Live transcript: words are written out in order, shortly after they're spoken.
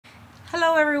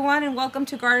everyone, and welcome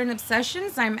to Garden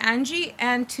Obsessions. I'm Angie,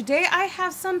 and today I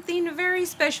have something very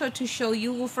special to show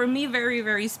you. Well, for me,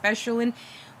 very special. And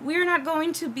we're not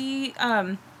going to be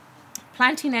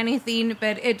planting anything,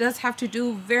 but it does have to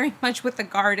do very much with the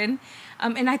garden.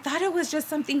 And I thought it was just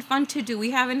something fun to do. We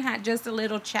haven't had just a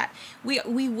little chat.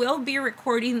 We will be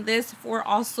recording this for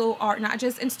also our, not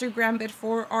just Instagram, but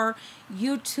for our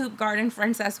YouTube garden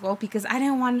friends as well, because I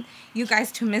didn't want you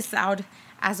guys to miss out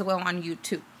as well on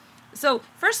YouTube. So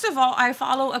first of all, I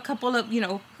follow a couple of,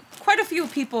 quite a few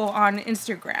people on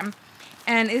Instagram,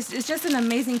 and it's just an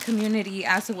amazing community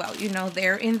as well,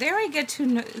 there. And there I get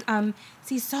to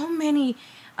see so many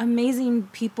amazing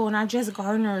people, not just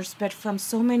gardeners, but from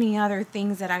so many other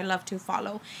things that I love to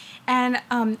follow. And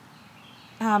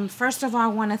first of all, I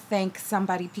want to thank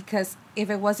somebody, because if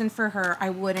it wasn't for her, I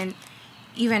wouldn't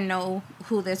even know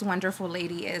who this wonderful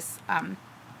lady is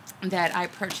that I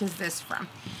purchased this from.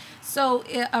 So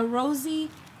Rosie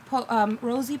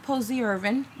Posey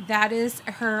Irvin, that is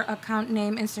her account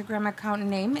name, Instagram account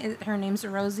name. Her name's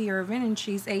Rosie Irvin, and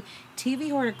she's a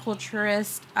TV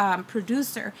horticulturist,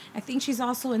 producer. I think she's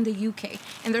also in the UK,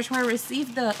 and that's where I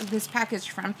received this package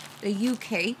from, the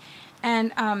UK.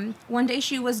 And one day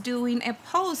she was doing a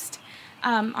post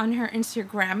on her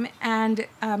Instagram, and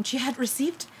she had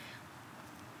received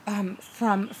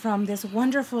from this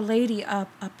wonderful lady a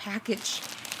package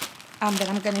that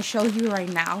I'm going to show you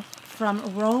right now,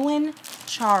 from Rowan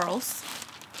Charles,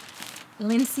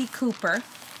 Lindsay Cooper.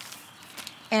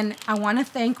 And I want to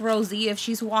thank Rosie, if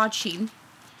she's watching,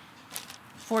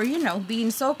 for,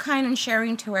 being so kind and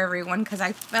sharing to everyone, because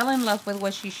I fell in love with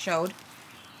what she showed.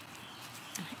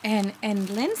 And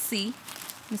Lindsay,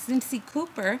 Miss Lindsay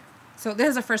Cooper, so this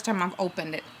is the first time I've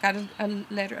opened it. Got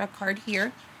a card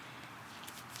here.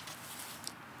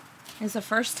 It's the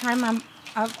first time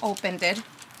I've opened it.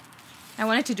 I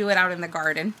wanted to do it out in the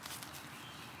garden.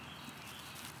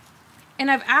 And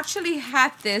I've actually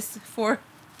had this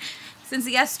since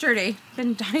yesterday.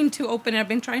 Been dying to open it. I've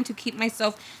been trying to keep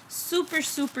myself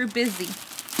super busy.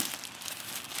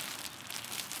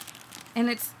 And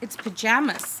it's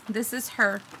Pajamas. This is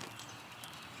her.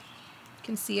 You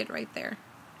can see it right there.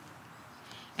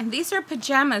 And these are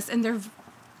pajamas, and they're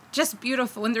just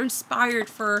beautiful, and they're inspired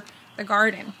for the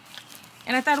garden.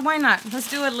 And I thought, why not? Let's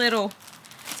do a little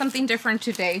something different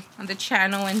today on the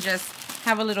channel and just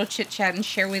have a little chit chat and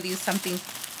share with you something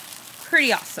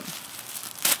pretty awesome.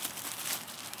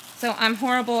 So I'm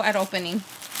horrible at opening,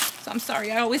 so I'm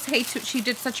sorry. I always hate to. She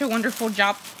did such a wonderful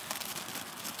job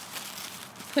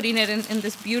putting it in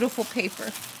this beautiful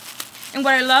paper. And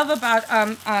what I love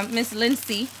about Miss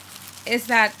Lindsay is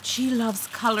that she loves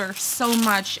color so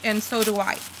much, and so do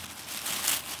I.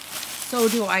 So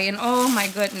do I. And oh my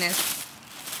goodness.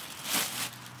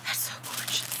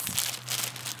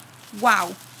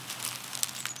 Wow.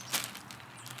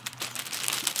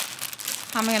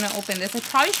 How am I going to open this? I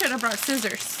probably should have brought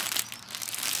scissors.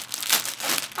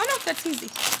 Oh no, that's easy.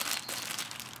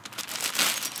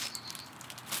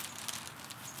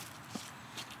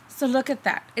 So look at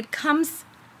that. It comes,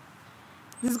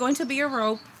 this is going to be a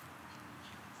rope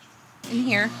in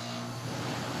here.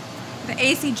 The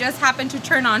AC just happened to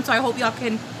turn on, so I hope y'all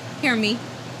can hear me.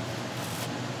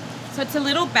 So it's a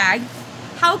little bag.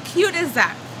 How cute is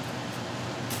that?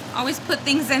 Always put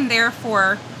things in there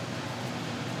for,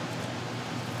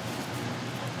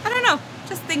 I don't know,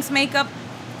 just things, makeup.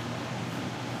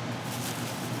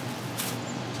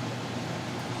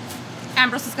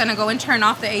 Ambrose is gonna go and turn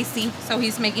off the AC, so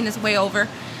he's making his way over.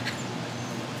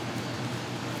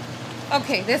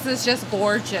 Okay, this is just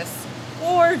gorgeous.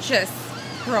 Gorgeous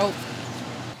rope.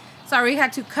 Sorry, I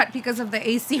had to cut because of the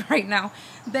AC right now.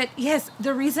 But yes,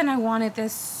 the reason I wanted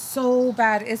this so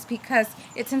bad is because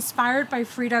it's inspired by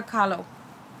Frida Kahlo.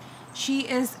 She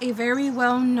is a very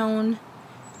well-known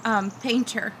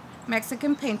painter,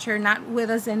 Mexican painter, not with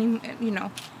us anymore.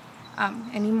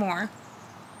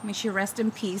 May she rest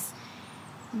in peace.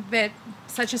 But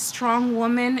such a strong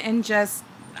woman, and just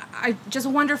a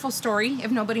wonderful story.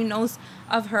 If nobody knows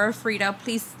of her, Frida,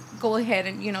 please go ahead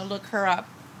and look her up.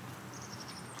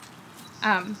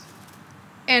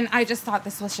 And I just thought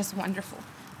this was just wonderful.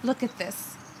 Look at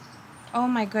this. Oh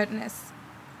my goodness.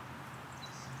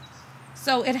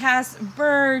 So it has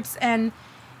birds and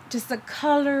just the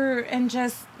color and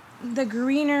just the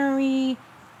greenery,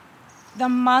 the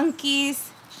monkeys.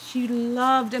 She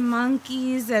loved the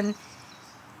monkeys, and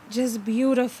just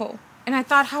beautiful. And I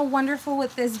thought, how wonderful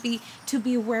would this be to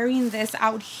be wearing this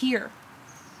out here?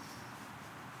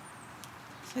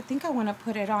 So I think I want to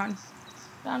put it on.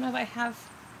 I don't know if I have.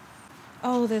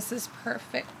 Oh, this is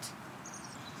perfect.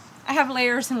 I have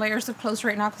layers and layers of clothes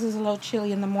right now because it's a little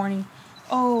chilly in the morning.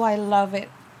 Oh, I love it.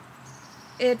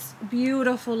 It's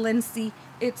beautiful, Lindsay.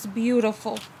 It's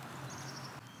beautiful.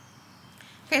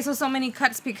 Okay, so many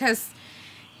cuts because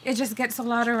it just gets a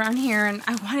lot around here, and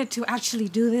I wanted to actually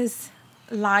do this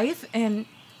live, and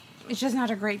it's just not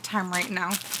a great time right now.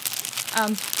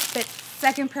 But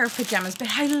second pair of pajamas, but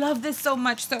I love this so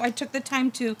much, so I took the time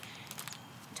to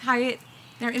tie it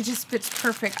there. It just fits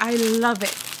perfect. I love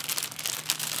it.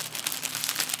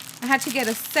 I had to get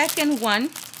a second one.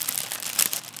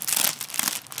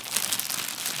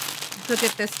 Look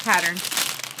at this pattern.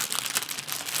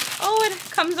 Oh, it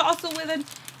comes also with a,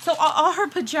 so all her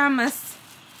pajamas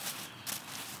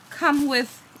come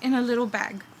with in a little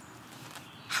bag.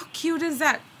 How cute is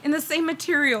that? In the same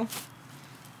material.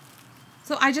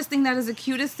 So I just think that is the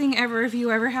cutest thing ever. If you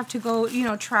ever have to go, you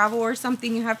know, travel or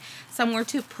something, you have somewhere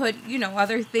to put, you know,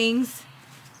 other things.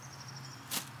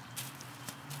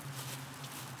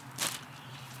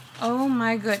 Oh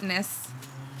my goodness.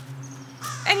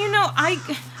 And you know,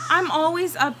 I'm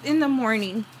always up in the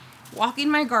morning walking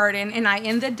my garden, and I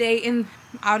end the day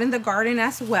out in the garden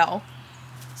as well.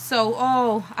 So,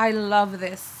 oh, I love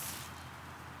this.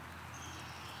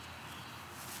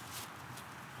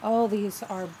 Oh, these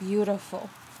are beautiful.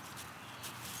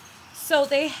 So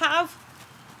they have,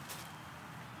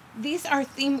 these are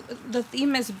the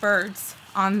theme is birds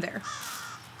on there.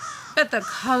 But the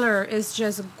color is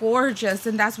just gorgeous,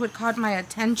 and that's what caught my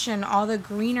attention, all the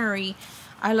greenery.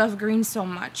 I love green so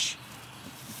much.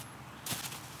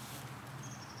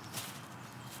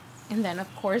 And then,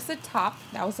 of course, the top.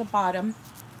 That was the bottom.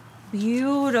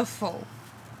 Beautiful.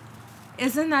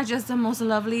 Isn't that just the most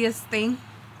loveliest thing?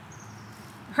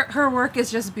 Her work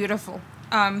is just beautiful.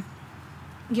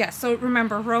 Yeah, so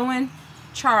remember, Rowan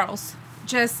Charles,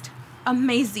 just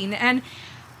amazing. And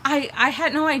I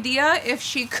had no idea if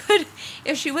she could,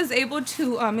 if she was able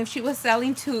to, if she was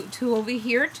selling to over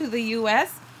here to the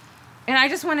US. And I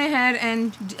just went ahead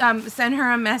and sent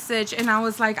her a message, and I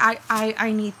was like,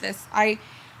 I need this. I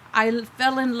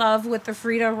fell in love with the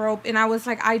Frida rope, and I was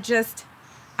like,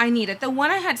 I need it. The one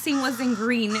I had seen was in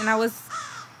green, and I was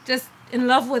just in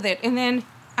love with it. And then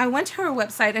I went to her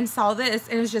website and saw this,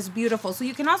 and it's just beautiful. So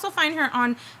you can also find her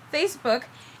on Facebook,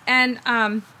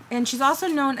 and she's also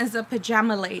known as a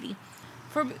pajama lady.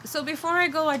 So before I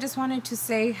go, I just wanted to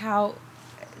say how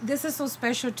this is so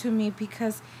special to me,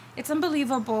 because it's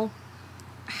unbelievable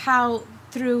how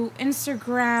through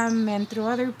Instagram and through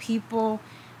other people,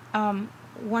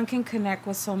 one can connect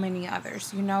with so many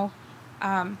others, you know.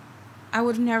 I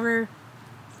would never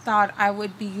thought I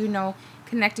would be, you know,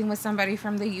 connecting with somebody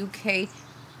from the UK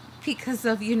because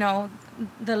of, you know,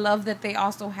 the love that they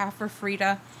also have for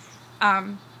Frida,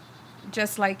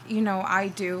 just like, you know, I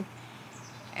do.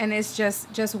 And it's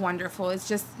just wonderful. It's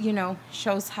just, you know,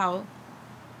 shows how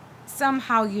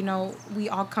somehow, you know, we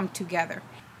all come together.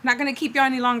 I'm not going to keep you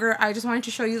any longer. I just wanted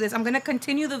to show you this. I'm going to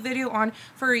continue the video on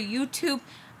for YouTube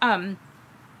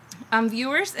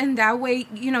viewers, and that way,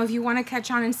 you know, if you want to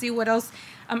catch on and see what else,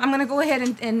 I'm going to go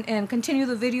ahead and continue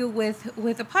the video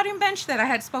with a potting bench that I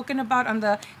had spoken about on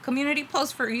the community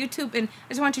post for YouTube, and I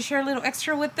just want to share a little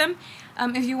extra with them.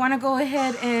 If you want to go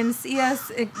ahead and see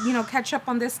us, you know, catch up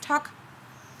on this talk,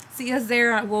 see us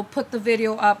there. We'll put the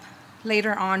video up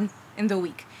later on in the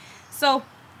week. So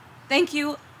thank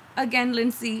you again,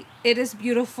 Lindsay. It is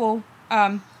beautiful.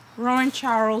 Rowan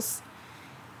Charles,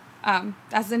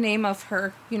 that's the name of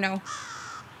her, you know,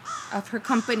 of her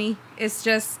company. It's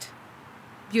just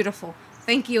beautiful.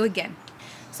 Thank you again.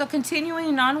 So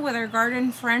continuing on with our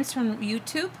garden friends from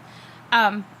YouTube,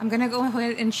 I'm gonna go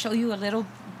ahead and show you a little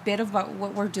bit about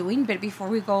what we're doing. But before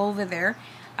we go over there,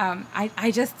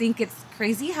 I just think it's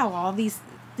crazy how all these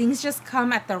things just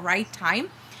come at the right time.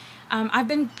 I've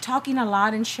been talking a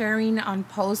lot and sharing on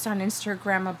posts on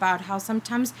Instagram about how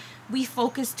sometimes we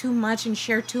focus too much and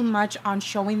share too much on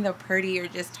showing the pretty or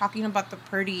just talking about the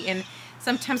pretty, and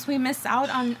sometimes we miss out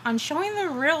on showing the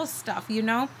real stuff, you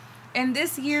know. And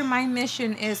this year my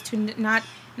mission is to not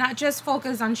just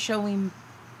focus on showing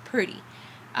pretty.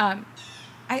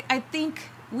 I think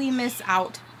we miss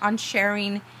out on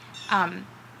sharing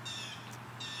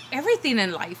everything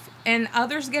in life, and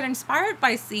others get inspired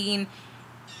by seeing.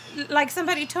 Like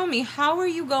somebody told me, how are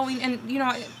you going, and you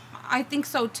know, I think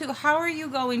so too, how are you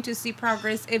going to see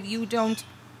progress if you don't,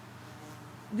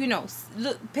 you know,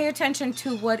 pay attention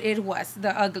to what it was,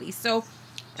 the ugly. So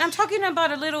I'm talking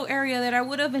about a little area that I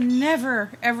would have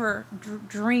never ever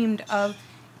dreamed of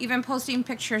even posting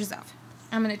pictures of.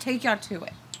 I'm going to take y'all to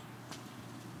it.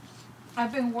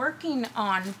 I've been working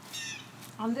on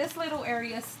this little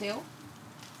area still,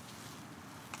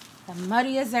 the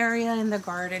muddiest area in the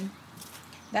garden.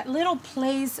 That little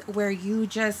place where you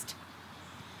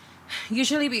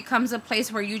usually becomes a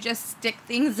place where you just stick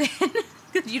things in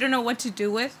because you don't know what to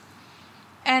do with.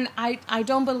 And I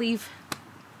don't believe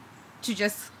to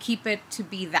just keep it to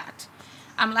be that.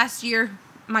 Last year,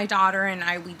 my daughter and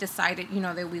I, we decided, you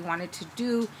know, that we wanted to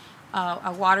do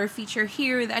a water feature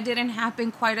here. That didn't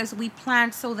happen quite as we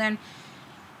planned. So then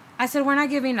I said, we're not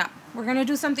giving up. We're going to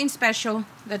do something special.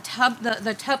 The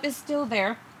tub is still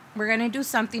there. We're going to do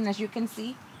something, as you can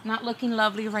see, not looking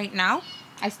lovely right now.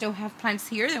 I still have plants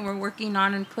here that we're working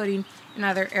on and putting in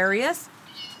other areas.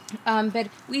 But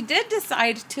we did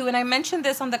decide to, and I mentioned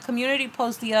this on the community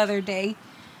post the other day,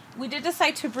 we did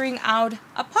decide to bring out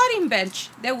a potting bench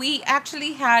that we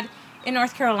actually had in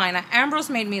North Carolina. Ambrose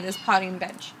made me this potting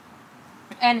bench.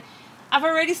 And I've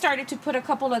already started to put a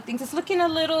couple of things. It's looking a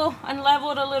little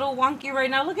unleveled, a little wonky right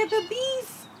now. Look at the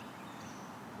bees.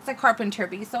 It's a carpenter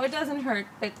bee, so it doesn't hurt,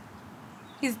 but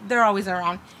they're always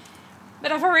around.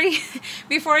 But I've already,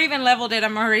 before I even leveled it,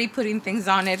 I'm already putting things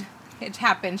on it. It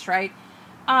happens, right?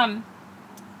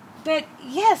 But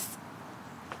yes,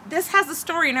 this has a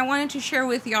story, and I wanted to share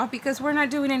with y'all because we're not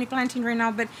doing any planting right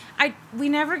now, but we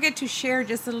never get to share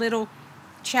just a little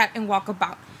chat and walk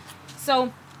about.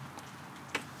 So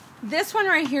this one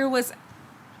right here was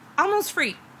almost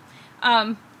free.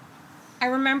 I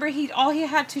remember all he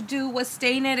had to do was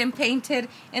stain it and paint it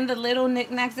in the little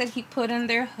knickknacks that he put in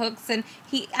their hooks, and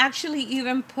he actually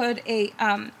even put a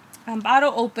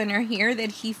bottle opener here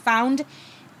that he found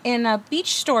in a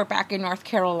beach store back in North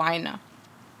Carolina.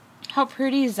 How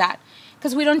pretty is that?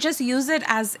 Because we don't just use it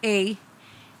as a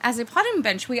potting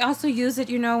bench. We also use it,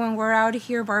 you know, when we're out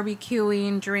here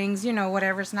barbecuing, drinks, you know,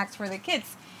 whatever, snacks for the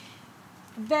kids.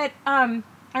 But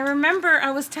I remember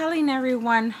I was telling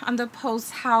everyone on the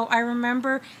post how I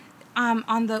remember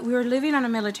we were living on a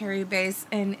military base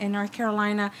in North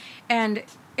Carolina, and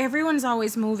everyone's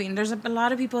always moving. There's a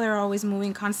lot of people that are always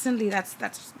moving constantly. That's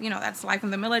you know, that's life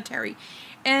in the military.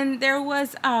 And there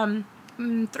was Ambrose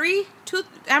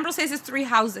says it's 3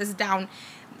 houses down.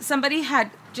 Somebody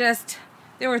had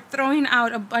they were throwing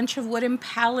out a bunch of wooden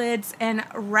pallets and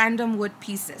random wood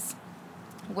pieces,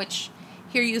 which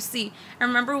here you see. I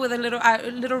remember with a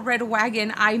little red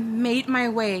wagon, I made my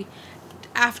way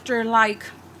after like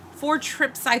 4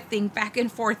 trips, I think, back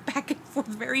and forth,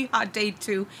 very hot day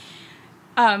too.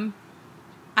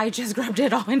 I just grabbed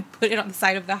it all and put it on the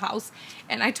side of the house.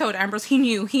 And I told Ambrose, he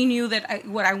knew that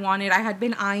what I wanted. I had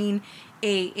been eyeing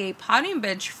a potting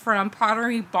bench from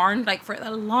Pottery Barn like for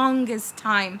the longest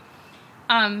time.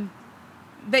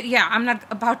 But yeah, I'm not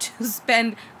about to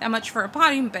spend that much for a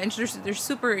potting bench. They're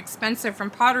super expensive from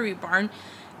Pottery Barn.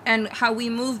 And how we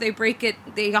move,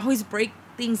 they always break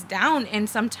things down. And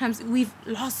sometimes we've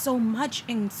lost so much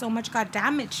and so much got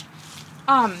damaged.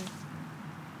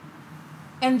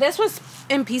 And this was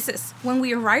in pieces. When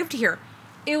we arrived here,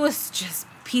 it was just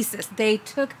pieces. They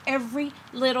took every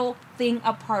little thing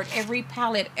apart, every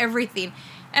pallet, everything.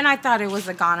 And I thought it was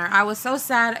a goner. I was so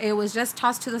sad. It was just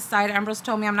tossed to the side. Ambrose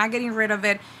told me, I'm not getting rid of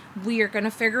it. We are going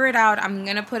to figure it out. I'm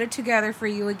going to put it together for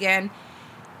you again.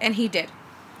 And he did.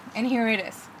 And here it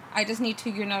is. I just need to,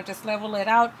 you know, just level it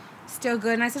out. Still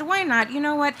good. And I said, why not? You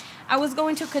know what? I was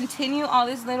going to continue all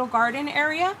this little garden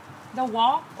area, the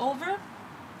wall over.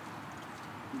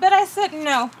 But I said,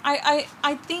 no,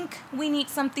 I think we need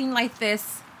something like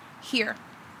this here.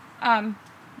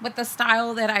 With the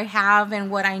style that I have and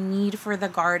what I need for the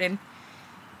garden.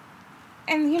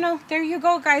 And, you know, there you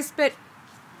go, guys. But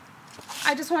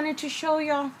I just wanted to show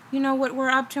y'all, you know, what we're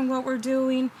up to and what we're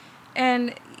doing.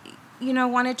 And, you know,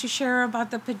 wanted to share about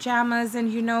the pajamas.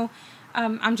 And, you know,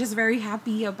 I'm just very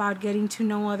happy about getting to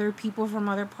know other people from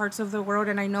other parts of the world.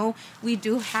 And I know we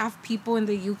do have people in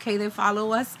the UK that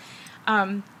follow us.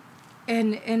 And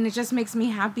it just makes me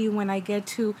happy when I get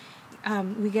to,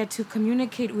 we get to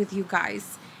communicate with you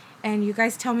guys. And you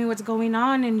guys tell me what's going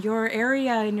on in your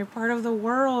area, in your part of the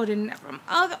world, and from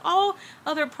all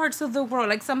other parts of the world.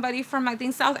 Like somebody from, I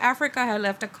think, South Africa had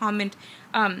left a comment,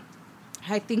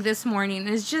 I think this morning.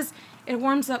 It's just, it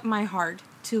warms up my heart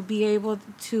to be able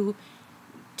to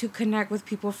connect with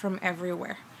people from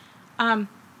everywhere.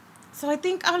 So I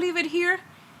think I'll leave it here.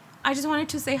 I just wanted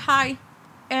to say hi,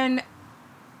 and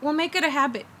we'll make it a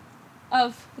habit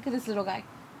of, look at this little guy.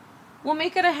 We'll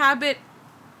make it a habit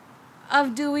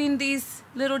of doing these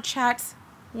little chats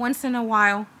once in a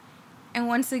while. And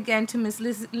once again to Miss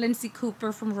Lindsay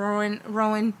Cooper from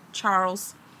Rowan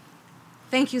Charles.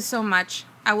 Thank you so much.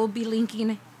 I will be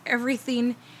linking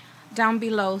everything down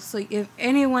below. So if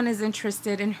anyone is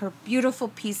interested in her beautiful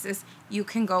pieces, you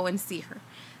can go and see her.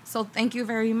 So thank you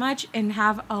very much and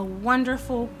have a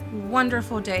wonderful,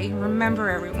 wonderful day. Remember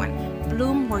everyone,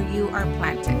 bloom where you are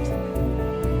planted.